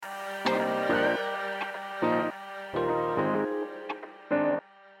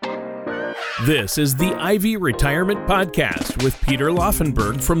This is the Ivy Retirement Podcast with Peter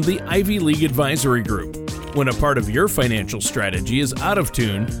Laufenberg from the Ivy League Advisory Group. When a part of your financial strategy is out of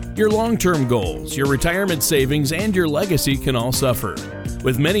tune, your long-term goals, your retirement savings, and your legacy can all suffer.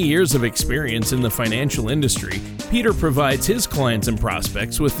 With many years of experience in the financial industry, Peter provides his clients and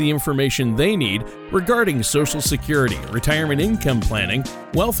prospects with the information they need regarding Social Security, retirement income planning,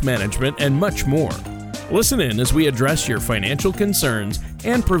 wealth management, and much more. Listen in as we address your financial concerns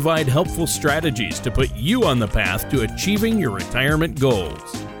and provide helpful strategies to put you on the path to achieving your retirement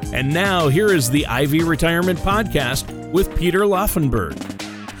goals. And now, here is the Ivy Retirement Podcast with Peter Laufenberg.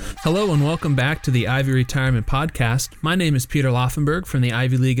 Hello and welcome back to the Ivy Retirement Podcast. My name is Peter Laufenberg from the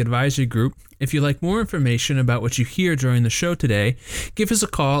Ivy League Advisory Group. If you'd like more information about what you hear during the show today, give us a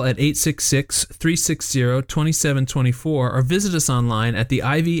call at 866-360-2724 or visit us online at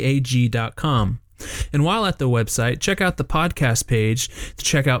theivyag.com. And while at the website, check out the podcast page to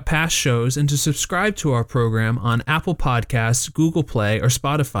check out past shows and to subscribe to our program on Apple Podcasts, Google Play, or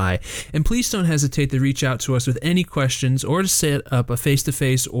Spotify. And please don't hesitate to reach out to us with any questions or to set up a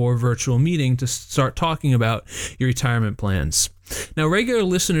face-to-face or virtual meeting to start talking about your retirement plans. Now, regular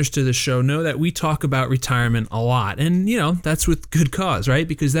listeners to the show know that we talk about retirement a lot, and, that's with good cause, right?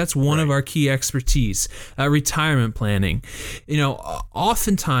 Because that's one of our key expertise, retirement planning.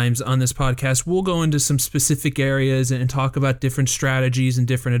 Oftentimes on this podcast, we'll go into some specific areas and talk about different strategies and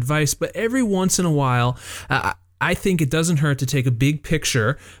different advice, but every once in a while, I think it doesn't hurt to take a big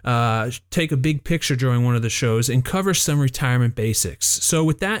picture during one of the shows and cover some retirement basics. So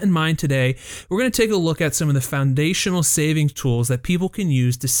with that in mind today, we're going to take a look at some of the foundational savings tools that people can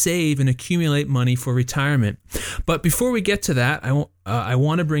use to save and accumulate money for retirement. But before we get to that, I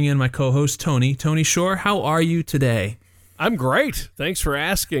want to bring in my co-host, Tony. Tony Shore, how are you today? I'm great. Thanks for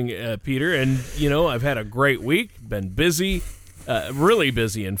asking, Peter. And, I've had a great week, been busy. Really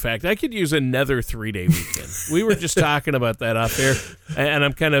busy, in fact. I could use another 3-day weekend. We were just talking about that off air, and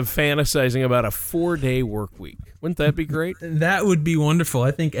I'm kind of fantasizing about a 4-day work week. Wouldn't that be great? That would be wonderful.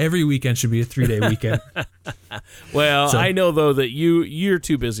 I think every weekend should be a 3-day weekend. Well, I know, though, that you're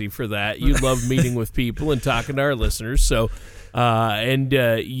too busy for that. You love meeting with people and talking to our listeners, so... I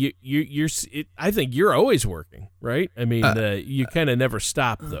think you're always working, right? I mean, you kind of never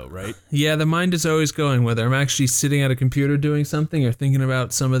stop, though, right? Yeah, the mind is always going. Whether I'm actually sitting at a computer doing something or thinking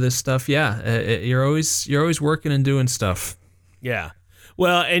about some of this stuff, you're always working and doing stuff. Yeah.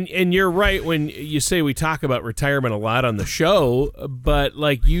 Well, and you're right when you say we talk about retirement a lot on the show, but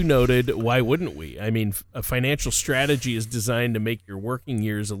like you noted, why wouldn't we? I mean, a financial strategy is designed to make your working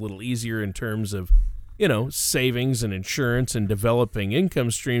years a little easier in terms of savings and insurance and developing income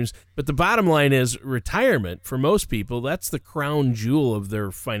streams. But the bottom line is retirement, for most people, that's the crown jewel of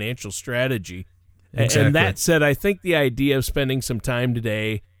their financial strategy. Exactly. And that said, I think the idea of spending some time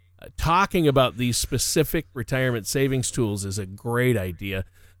today talking about these specific retirement savings tools is a great idea.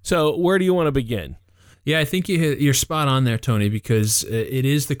 So where do you want to begin? Yeah, I think you're spot on there, Tony, because it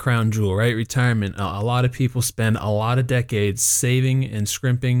is the crown jewel, right? Retirement. A lot of people spend a lot of decades saving and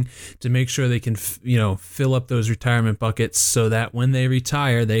scrimping to make sure they can, fill up those retirement buckets so that when they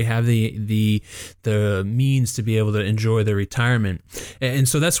retire, they have the means to be able to enjoy their retirement. And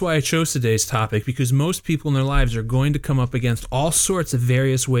so that's why I chose today's topic, because most people in their lives are going to come up against all sorts of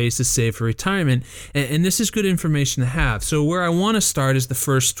various ways to save for retirement, and this is good information to have. So where I want to start is the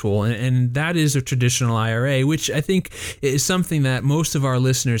first tool, and that is a traditional IRA, which I think is something that most of our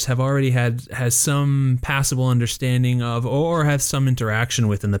listeners have already has some passable understanding of or have some interaction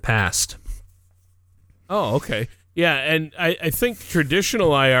with in the past. Oh, okay. Yeah, and I think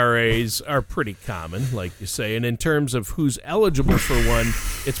traditional IRAs are pretty common, like you say, and in terms of who's eligible for one,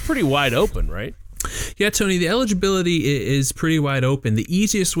 it's pretty wide open, right? Yeah, Tony, the eligibility is pretty wide open. The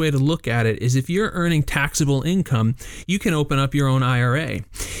easiest way to look at it is if you're earning taxable income, you can open up your own IRA.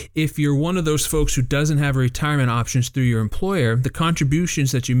 If you're one of those folks who doesn't have retirement options through your employer, the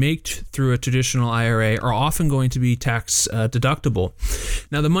contributions that you make through a traditional IRA are often going to be tax deductible.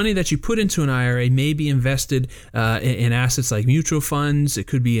 Now, the money that you put into an IRA may be invested in assets like mutual funds. It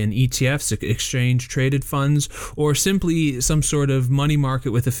could be in ETFs, exchange-traded funds, or simply some sort of money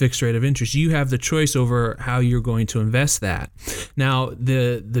market with a fixed rate of interest. You have the choice over how you're going to invest that. Now,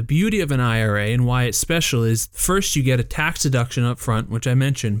 the beauty of an IRA and why it's special is first you get a tax deduction up front, which I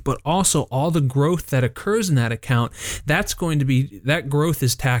mentioned, but also all the growth that occurs in that account, that growth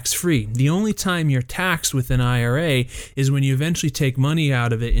is tax-free. The only time you're taxed with an IRA is when you eventually take money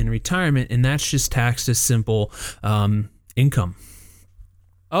out of it in retirement, and that's just taxed as simple income.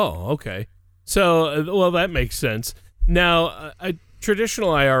 Oh, okay. So, well, that makes sense. Now,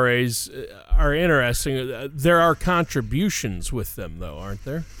 traditional IRAs are interesting. There are contributions with them, though, aren't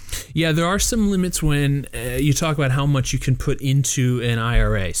there? Yeah, there are some limits when you talk about how much you can put into an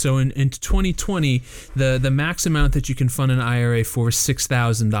IRA. So in 2020, the max amount that you can fund an IRA for is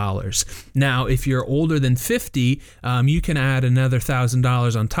 $6,000. Now, if you're older than 50, you can add another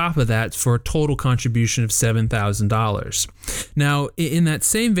 $1,000 on top of that for a total contribution of $7,000. Now, in that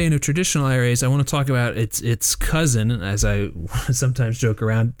same vein of traditional IRAs, I want to talk about its cousin, as I sometimes joke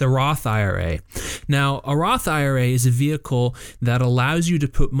around, the Roth IRA. Now, a Roth IRA is a vehicle that allows you to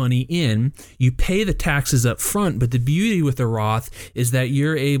put money in. You pay the taxes up front, but the beauty with a Roth is that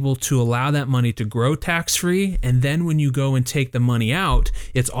you're able to allow that money to grow tax-free, and then when you go and take the money out,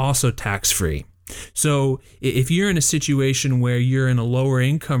 it's also tax-free. So if you're in a situation where you're in a lower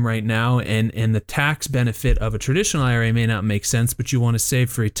income right now and the tax benefit of a traditional IRA may not make sense, but you want to save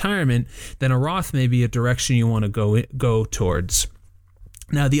for retirement, then a Roth may be a direction you want to go towards.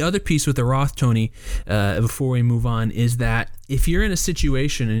 Now, the other piece with the Roth, Tony, before we move on, is that if you're in a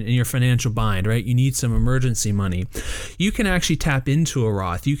situation in your financial bind, right, you need some emergency money, you can actually tap into a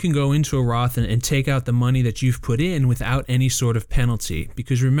Roth. You can go into a Roth and take out the money that you've put in without any sort of penalty.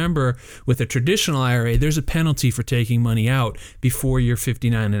 Because remember, with a traditional IRA, there's a penalty for taking money out before you're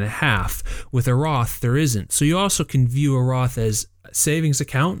 59 and a half. With a Roth, there isn't. So you also can view a Roth as a savings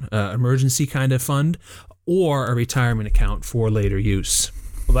account, emergency kind of fund, or a retirement account for later use.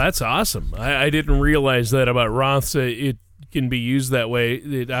 Well, that's awesome. I didn't realize that about Roths. It can be used that way.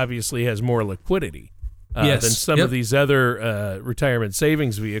 It obviously has more liquidity than some of these other retirement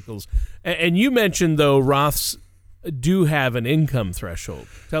savings vehicles. And you mentioned, though, Roths do have an income threshold.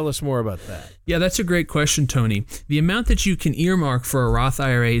 Tell us more about that. Yeah, that's a great question, Tony. The amount that you can earmark for a Roth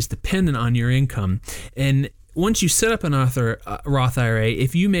IRA is dependent on your income. And once you set up an Roth IRA,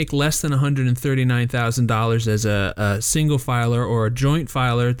 if you make less than $139,000 as a single filer or a joint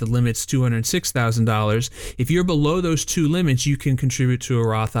filer, the limit's $206,000. If you're below those two limits, you can contribute to a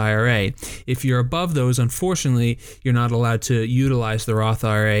Roth IRA. If you're above those, unfortunately, you're not allowed to utilize the Roth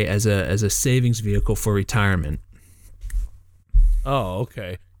IRA as a savings vehicle for retirement. Oh,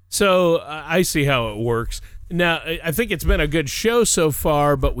 okay. So I see how it works. Now, I think it's been a good show so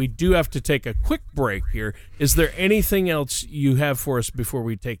far, but we do have to take a quick break here. Is there anything else you have for us before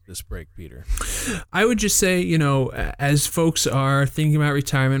we take this break, Peter? I would just say, as folks are thinking about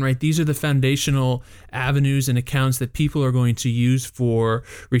retirement, right, these are the foundational avenues and accounts that people are going to use for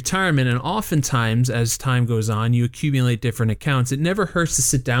retirement. And oftentimes, as time goes on, you accumulate different accounts. It never hurts to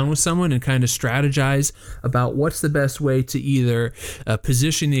sit down with someone and kind of strategize about what's the best way to either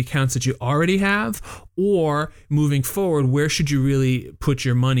position the accounts that you already have, or moving forward, where should you really put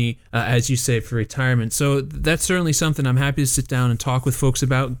your money as you save for retirement? So that's certainly something I'm happy to sit down and talk with folks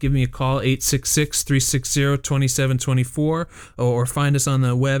about. Give me a call, 866-360-2724, or find us on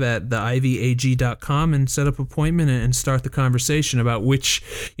the web at theivyag.com and set up an appointment and start the conversation about which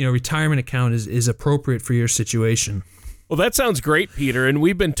retirement account is appropriate for your situation. Well, that sounds great, Peter, and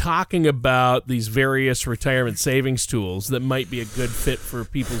we've been talking about these various retirement savings tools that might be a good fit for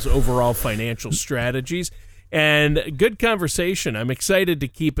people's overall financial strategies, and good conversation. I'm excited to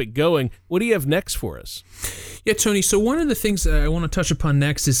keep it going. What do you have next for us? Yeah, Tony, so one of the things that I want to touch upon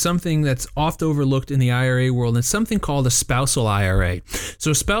next is something that's oft overlooked in the IRA world, and it's something called a spousal IRA. So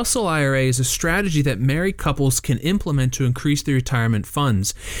a spousal IRA is a strategy that married couples can implement to increase their retirement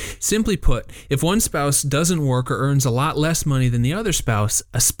funds. Simply put, if one spouse doesn't work or earns a lot less money than the other spouse,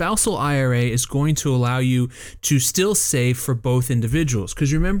 a spousal IRA is going to allow you to still save for both individuals.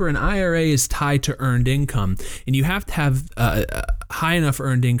 Because remember, an IRA is tied to earned income, and you have to have high enough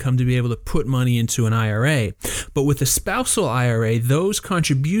earned income to be able to put money into an IRA. But with a spousal IRA, those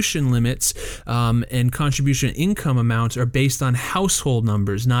contribution limits and contribution income amounts are based on household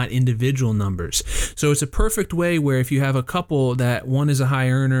numbers, not individual numbers. So it's a perfect way where if you have a couple that one is a high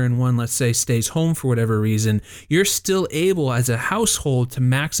earner and one, let's say, stays home for whatever reason, you're still able as a household to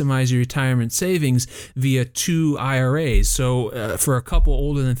maximize your retirement savings via two IRAs. So for a couple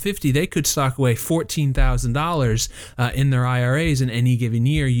older than 50, they could stock away $14,000 in their IRAs in any given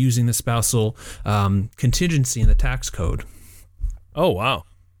year using the spousal contingency in the tax code. Oh, wow.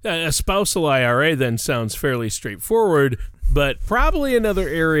 A spousal IRA then sounds fairly straightforward, but probably another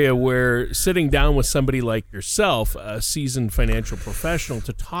area where sitting down with somebody like yourself, a seasoned financial professional,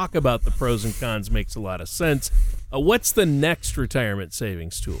 to talk about the pros and cons makes a lot of sense. What's the next retirement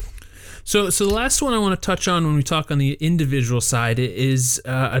savings tool? So the last one I want to touch on when we talk on the individual side is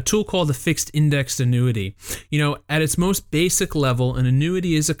a tool called the fixed indexed annuity. At its most basic level, an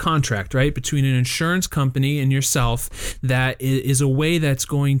annuity is a contract, right, between an insurance company and yourself that is a way that's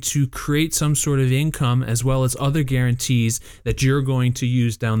going to create some sort of income as well as other guarantees that you're going to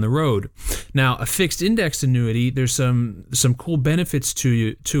use down the road. Now, a fixed indexed annuity, there's some cool benefits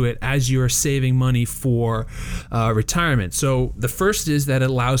to it as you're saving money for retirement. So the first is that it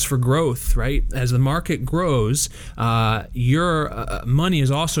allows for growth, right? As the market grows, your money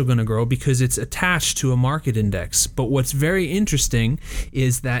is also going to grow because it's attached to a market index. But what's very interesting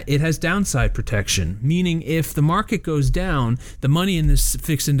is that it has downside protection, meaning if the market goes down, the money in this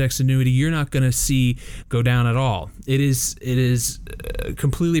fixed index annuity you're not going to see go down at all. It is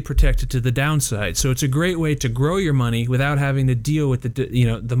completely protected to the downside. So it's a great way to grow your money without having to deal with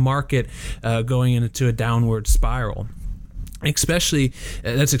the market going into a downward spiral.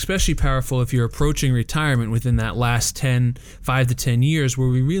 That's especially powerful if you're approaching retirement within that last 5 to 10 years, where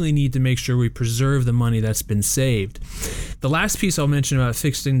we really need to make sure we preserve the money that's been saved. The last piece I'll mention about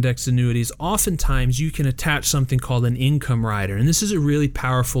fixed index annuities, oftentimes you can attach something called an income rider. And this is a really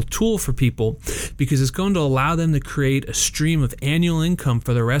powerful tool for people because it's going to allow them to create a stream of annual income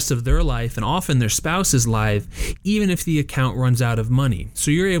for the rest of their life and often their spouse's life, even if the account runs out of money. So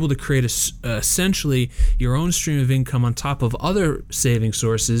you're able to create essentially your own stream of income on top of other saving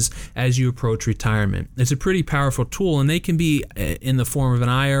sources as you approach retirement. It's a pretty powerful tool, and they can be in the form of an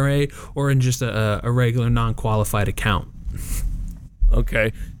IRA or in just a regular non-qualified account.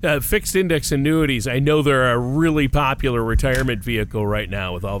 Okay. Fixed index annuities, I know they're a really popular retirement vehicle right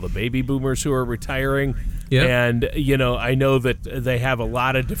now with all the baby boomers who are retiring. Yep. And, I know that they have a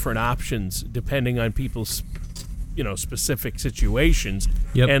lot of different options depending on people's specific situations.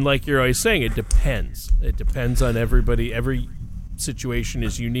 Yep. And like you're always saying, it depends. It depends on everybody. Every situation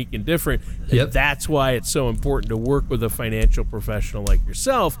is unique and different. Yep. And that's why it's so important to work with a financial professional like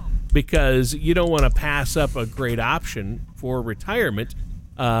yourself, because you don't want to pass up a great option for retirement,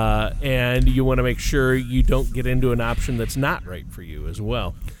 and you want to make sure you don't get into an option that's not right for you as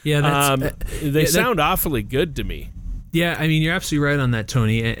well. Yeah, they sound awfully good to me. Yeah, I mean, you're absolutely right on that,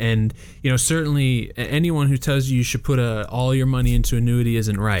 Tony. And certainly anyone who tells you should put all your money into annuity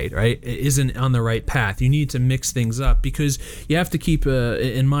isn't right? It isn't on the right path. You need to mix things up because you have to keep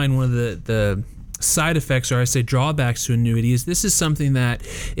in mind one of the side effects, or I say drawbacks to annuity, is this is something that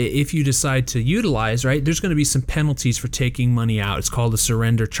if you decide to utilize, there's going to be some penalties for taking money out. It's called a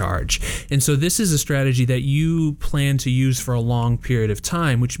surrender charge. And so this is a strategy that you plan to use for a long period of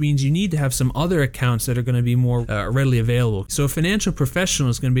time, which means you need to have some other accounts that are going to be more readily available. So a financial professional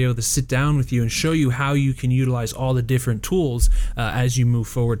is going to be able to sit down with you and show you how you can utilize all the different tools as you move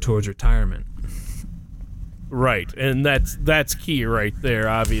forward towards retirement. Right. And that's key right there,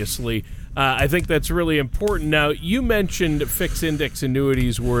 obviously. I think that's really important. Now, you mentioned fixed index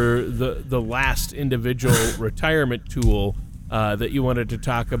annuities were the last individual retirement tool that you wanted to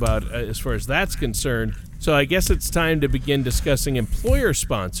talk about as far as that's concerned. So I guess it's time to begin discussing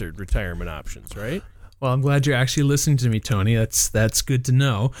employer-sponsored retirement options, right? Well, I'm glad you're actually listening to me, Tony. That's good to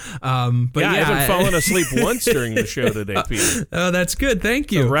know. But I haven't fallen asleep once during the show today, Peter. Oh, that's good.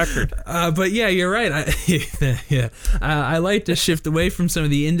 Thank you. The record. But yeah, you're right. I like to shift away from some of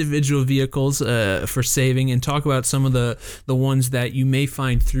the individual vehicles for saving and talk about some of the ones that you may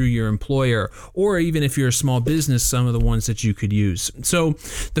find through your employer, or even if you're a small business, some of the ones that you could use. So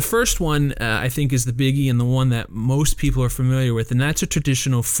the first one I think is the biggie and the one that most people are familiar with, and that's a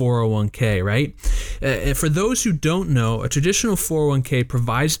traditional 401k, right? For those who don't know, a traditional 401k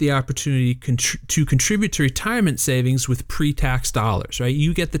provides the opportunity to contribute to retirement savings with pre-tax dollars, right?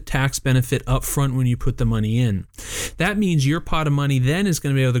 You get the tax benefit up front when you put the money in. That means your pot of money then is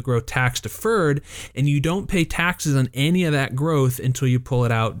going to be able to grow tax deferred, and you don't pay taxes on any of that growth until you pull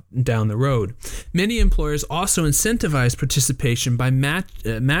it out down the road. Many employers also incentivize participation by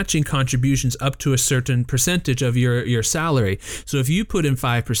matching contributions up to a certain percentage of your salary. So if you put in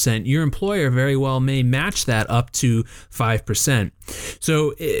 5%, your employer very well may match that up to 5%.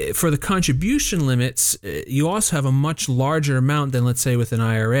 So for the contribution limits, you also have a much larger amount than, let's say, with an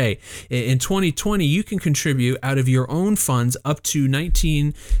IRA. In 2020, you can contribute out of your own funds up to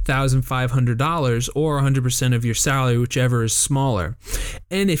 $19,500 or 100% of your salary, whichever is smaller.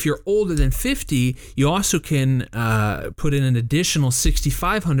 And if you're older than 50, you also can put in an additional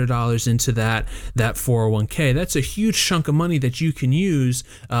 $6,500 into that 401k. That's a huge chunk of money that you can use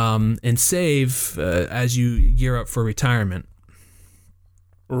and save as you gear up for retirement.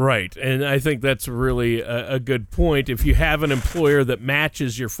 Right. And I think that's really a good point. If you have an employer that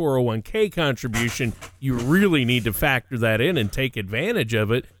matches your 401k contribution, you really need to factor that in and take advantage of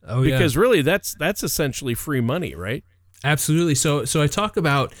it. Because really that's essentially free money, right? Absolutely. So I talk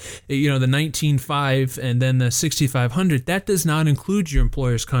about, the 19.5 and then the 6,500. That does not include your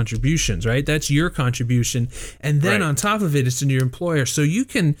employer's contributions, right? That's your contribution. And then on top of it, it's in your employer. So you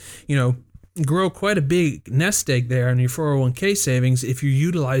can, grow quite a big nest egg there on your 401k savings if you're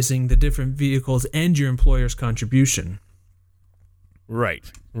utilizing the different vehicles and your employer's contribution. Right.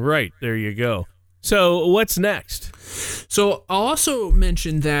 There you go. So what's next? So I'll also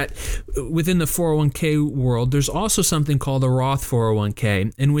mention that within the 401k world, there's also something called a Roth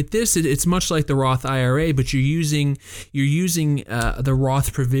 401k. And with this, it's much like the Roth IRA, but you're using the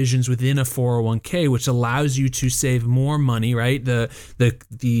Roth provisions within a 401k, which allows you to save more money, right?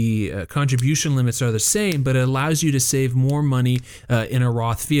 The contribution limits are the same, but it allows you to save more money in a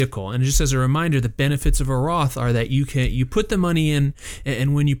Roth vehicle. And just as a reminder, the benefits of a Roth are that you put the money in,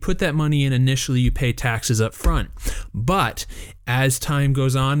 and when you put that money in initially, you pay taxes up front. But as time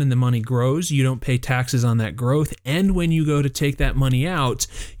goes on and the money grows, you don't pay taxes on that growth. And when you go to take that money out,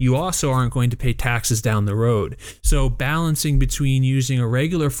 you also aren't going to pay taxes down the road. So balancing between using a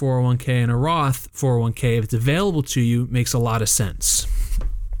regular 401k and a Roth 401k, if it's available to you, makes a lot of sense.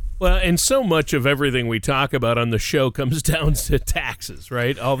 Well, and so much of everything we talk about on the show comes down to taxes,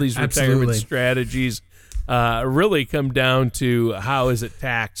 right? All these retirement strategies really come down to how is it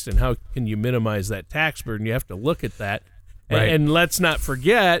taxed and how can you minimize that tax burden. You have to look at that. Right. And let's not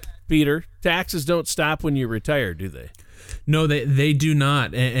forget, Peter, taxes don't stop when you retire, do they? No, they do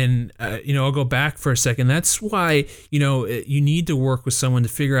not. And I'll go back for a second. That's why, you need to work with someone to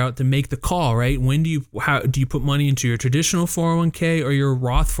figure out to make the call, right? How do you put money into your traditional 401k or your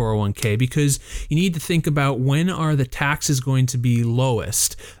Roth 401k? Because you need to think about when are the taxes going to be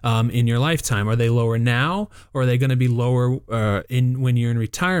lowest in your lifetime? Are they lower now, or are they going to be lower when you're in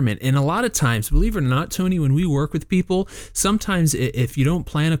retirement? And a lot of times, believe it or not, Tony, when we work with people, sometimes if you don't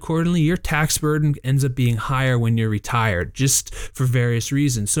plan accordingly, your tax burden ends up being higher when you're retired, just for various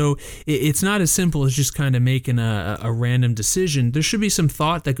reasons. So it's not as simple as just kind of making a random decision. There should be some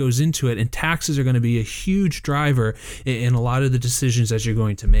thought that goes into it, and taxes are going to be a huge driver in a lot of the decisions that you're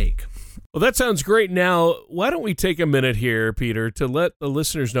going to make. Well, that sounds great. Now, why don't we take a minute here, Peter, to let the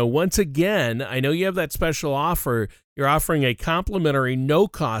listeners know, once again, I know you have that special offer. You're offering a complimentary,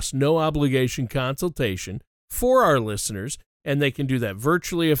 no-cost, no-obligation consultation for our listeners, and they can do that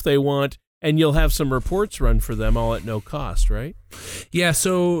virtually if they want. And you'll have some reports run for them all at no cost, right? Yeah,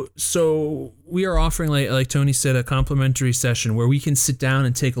 so we are offering, like Tony said, a complimentary session where we can sit down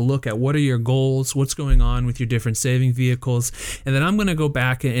and take a look at what are your goals, what's going on with your different saving vehicles, and then I'm going to go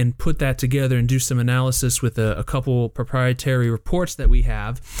back and put that together and do some analysis with a couple proprietary reports that we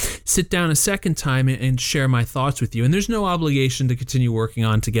have, sit down a second time and share my thoughts with you. And there's no obligation to continue working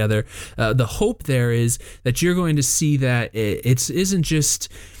on together. The hope there is that you're going to see that it isn't just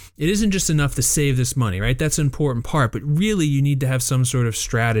enough to save this money, right? That's an important part, but really you need to have some sort of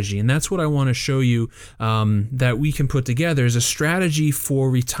strategy. And that's what I want to show you that we can put together is a strategy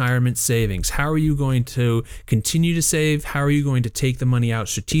for retirement savings. How are you going to continue to save? How are you going to take the money out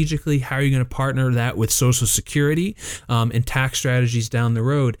strategically? How are you going to partner that with Social Security and tax strategies down the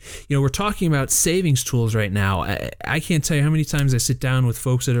road? We're talking about savings tools right now. I can't tell you how many times I sit down with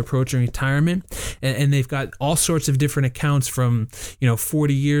folks that are approaching retirement and they've got all sorts of different accounts from,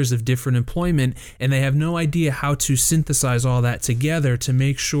 40 years of different employment, and they have no idea how to synthesize all that together to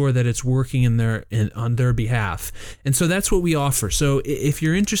make sure that it's working on their behalf. And so that's what we offer. So if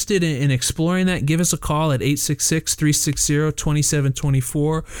you're interested in exploring that, give us a call at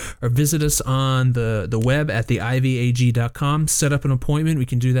 866-360-2724 or visit us on the web at theivag.com. Set up an appointment. We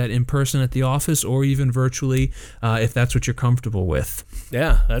can do that in person at the office or even virtually if that's what you're comfortable with.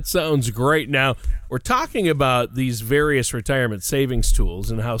 Yeah, that sounds great. Now, we're talking about these various retirement savings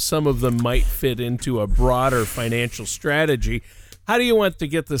tools and how some of them might fit into a broader financial strategy. How do you want to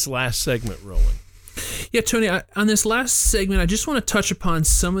get this last segment rolling? Yeah, Tony, on this last segment, I just want to touch upon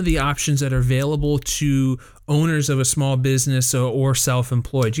some of the options that are available to owners of a small business or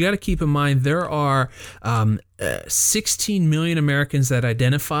self-employed. You got to keep in mind there are 16 million Americans that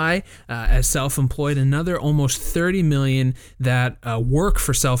identify as self-employed, another almost 30 million that work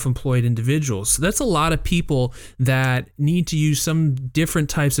for self-employed individuals. So that's a lot of people that need to use some different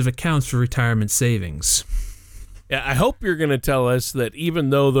types of accounts for retirement savings. I hope you're going to tell us that even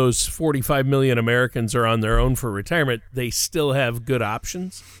though those 45 million Americans are on their own for retirement, they still have good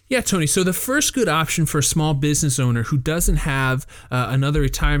options. Yeah, Tony. So the first good option for a small business owner who doesn't have another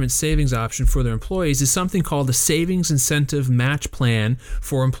retirement savings option for their employees is something called the Savings Incentive Match Plan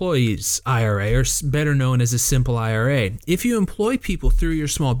for Employees, IRA, or better known as a simple IRA. If you employ people through your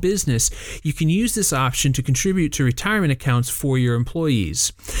small business, you can use this option to contribute to retirement accounts for your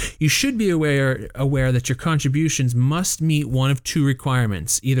employees. You should be aware that your contributions must meet one of two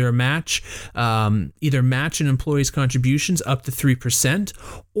requirements: either match an employee's contributions up to 3%,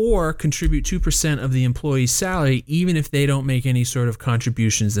 or contribute 2% of the employee's salary, even if they don't make any sort of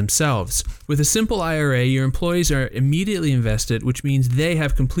contributions themselves. With a simple IRA, your employees are immediately invested, which means they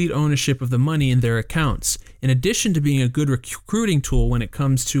have complete ownership of the money in their accounts. In addition to being a good recruiting tool when it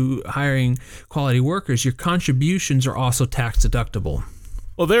comes to hiring quality workers, your contributions are also tax deductible.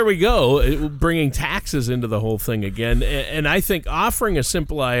 Well, there we go, bringing taxes into the whole thing again. And I think offering a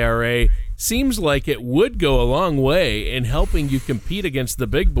simple IRA seems like it would go a long way in helping you compete against the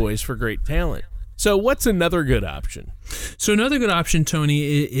big boys for great talent. So what's another good option? So another good option, Tony,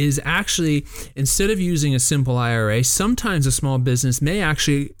 is actually, instead of using a simple IRA, sometimes a small business may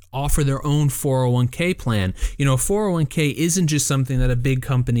actually offer their own 401k plan. You know, 401k isn't just something that a big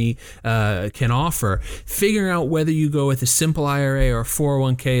company can offer. Figuring out whether you go with a simple IRA or a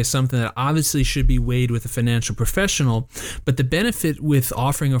 401k is something that obviously should be weighed with a financial professional. But the benefit with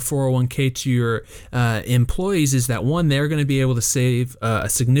offering a 401k to your employees is that, one, they're going to be able to save a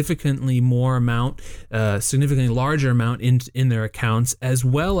significantly larger amount in their accounts, as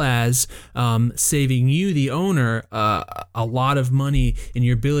well as saving you, the owner, a lot of money in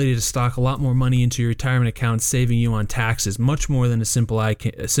your ability to stock a lot more money into your retirement account, saving you on taxes, much more than a simple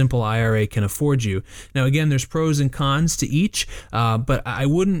IRA can afford you. Now, again, there's pros and cons to each, but I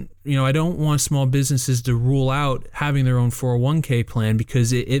don't want small businesses to rule out having their own 401k plan,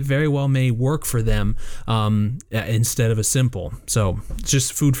 because it very well may work for them instead of a simple. So it's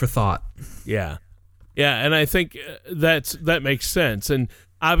just food for thought. Yeah, and I think that makes sense. And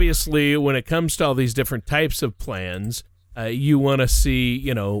obviously, when it comes to all these different types of plans, you want to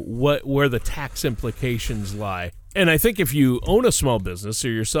see, where the tax implications lie. And I think if you own a small business or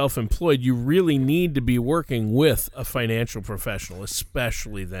you're self-employed, you really need to be working with a financial professional,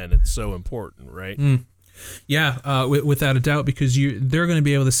 especially then. It's so important, right? Yeah, without a doubt, because they're going to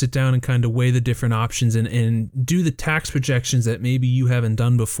be able to sit down and kind of weigh the different options and do the tax projections that maybe you haven't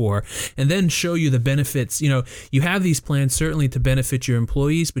done before, and then show you the benefits. You have these plans certainly to benefit your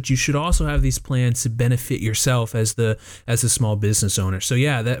employees, but you should also have these plans to benefit yourself as the small business owner. So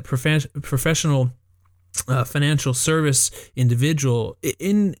yeah, that professional financial service individual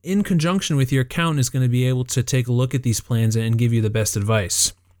in conjunction with your accountant is going to be able to take a look at these plans and give you the best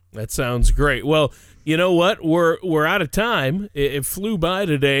advice. That sounds great. Well, you know what? We're out of time. It flew by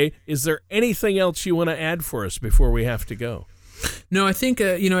today. Is there anything else you want to add for us before we have to go? No, I think,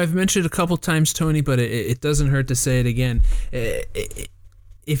 I've mentioned it a couple times, Tony, but it doesn't hurt to say it again.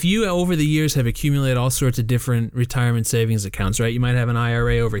 If you over the years have accumulated all sorts of different retirement savings accounts, right? You might have an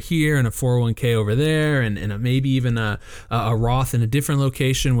IRA over here and a 401k over there, and maybe even a Roth in a different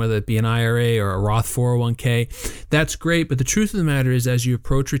location, whether it be an IRA or a Roth 401k. That's great, but the truth of the matter is, as you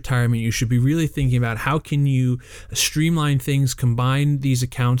approach retirement, you should be really thinking about how can you streamline things, combine these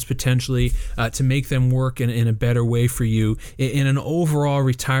accounts potentially to make them work in a better way for you in an overall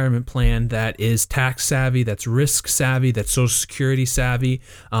retirement plan that is tax savvy, that's risk savvy, that's Social Security savvy.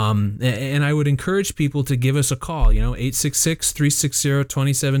 And I would encourage people to give us a call,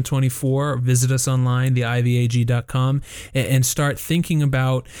 866-360-2724, visit us online, theivag.com, and start thinking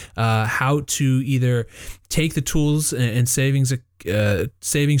about how to either take the tools and savings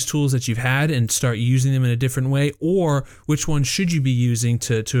tools that you've had and start using them in a different way, or which one should you be using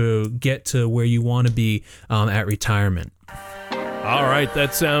to get to where you want to be at retirement. All right,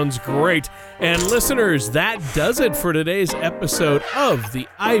 that sounds great. And listeners, that does it for today's episode of the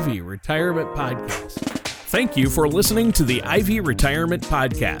Ivy Retirement Podcast. Thank you for listening to the Ivy Retirement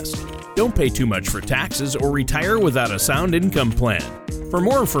Podcast. Don't pay too much for taxes or retire without a sound income plan. For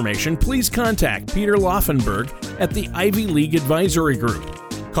more information, please contact Peter Laufenberg at the Ivy League Advisory Group.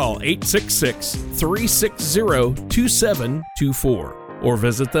 Call 866-360-2724 or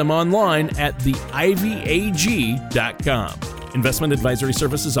visit them online at theivag.com. Investment advisory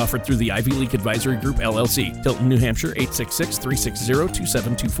services offered through the Ivy League Advisory Group, LLC, Tilton, New Hampshire,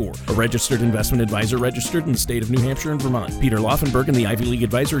 866-360-2724. A registered investment advisor registered in the state of New Hampshire and Vermont. Peter Laufenberg and the Ivy League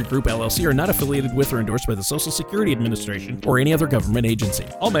Advisory Group, LLC are not affiliated with or endorsed by the Social Security Administration or any other government agency.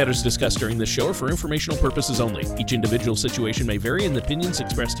 All matters discussed during this show are for informational purposes only. Each individual situation may vary and the opinions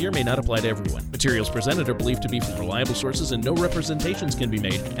expressed here may not apply to everyone. Materials presented are believed to be from reliable sources and no representations can be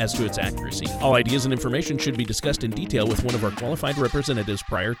made as to its accuracy. All ideas and information should be discussed in detail with one of our qualified representatives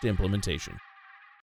prior to implementation.